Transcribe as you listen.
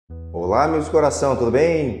Olá, meus coração, tudo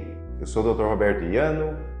bem? Eu sou o Dr. Roberto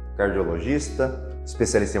Iano, cardiologista,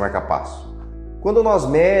 especialista em marca-passo. Quando nós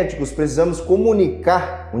médicos precisamos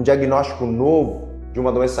comunicar um diagnóstico novo de uma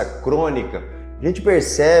doença crônica, a gente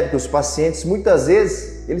percebe que os pacientes muitas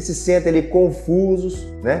vezes eles se sentem ali confusos,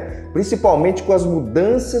 né? Principalmente com as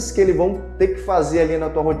mudanças que eles vão ter que fazer ali na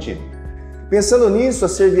tua rotina. Pensando nisso, a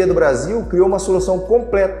Servier do Brasil criou uma solução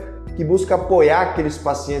completa que busca apoiar aqueles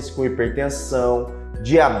pacientes com hipertensão,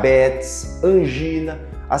 diabetes, angina,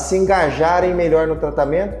 a se engajarem melhor no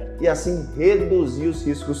tratamento e assim reduzir os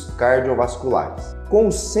riscos cardiovasculares. Com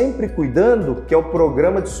o Sempre Cuidando, que é o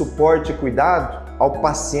programa de suporte e cuidado ao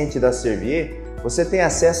paciente da Servier, você tem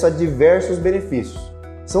acesso a diversos benefícios.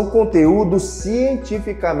 São conteúdos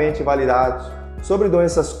cientificamente validados sobre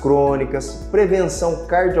doenças crônicas, prevenção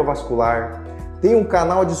cardiovascular. Tem um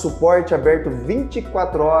canal de suporte aberto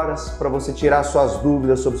 24 horas para você tirar suas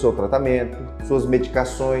dúvidas sobre o seu tratamento, suas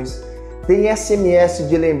medicações. Tem SMS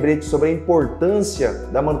de lembrete sobre a importância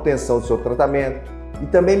da manutenção do seu tratamento e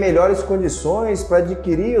também melhores condições para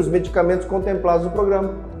adquirir os medicamentos contemplados no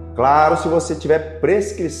programa. Claro, se você tiver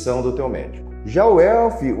prescrição do teu médico. Já o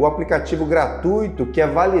Elfie, o aplicativo gratuito que é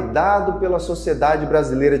validado pela Sociedade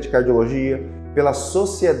Brasileira de Cardiologia, pela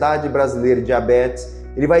Sociedade Brasileira de Diabetes,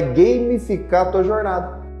 ele vai gamificar a tua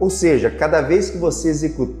jornada. Ou seja, cada vez que você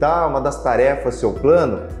executar uma das tarefas do seu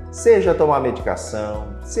plano, seja tomar medicação,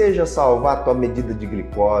 seja salvar a tua medida de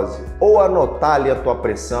glicose ou anotar ali a tua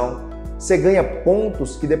pressão, você ganha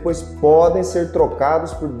pontos que depois podem ser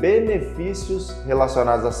trocados por benefícios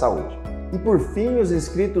relacionados à saúde. E por fim, os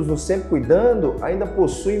inscritos no Sempre Cuidando ainda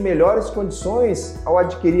possuem melhores condições ao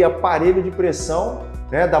adquirir aparelho de pressão,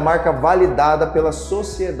 da marca validada pela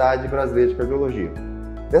Sociedade Brasileira de Cardiologia.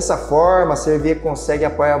 Dessa forma, a Servier consegue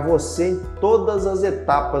apoiar você em todas as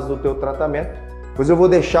etapas do teu tratamento, pois eu vou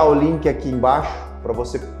deixar o link aqui embaixo para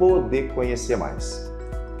você poder conhecer mais.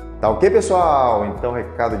 Tá ok, pessoal? Então o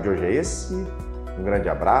recado de hoje é esse. Um grande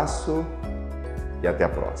abraço e até a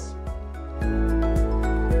próxima.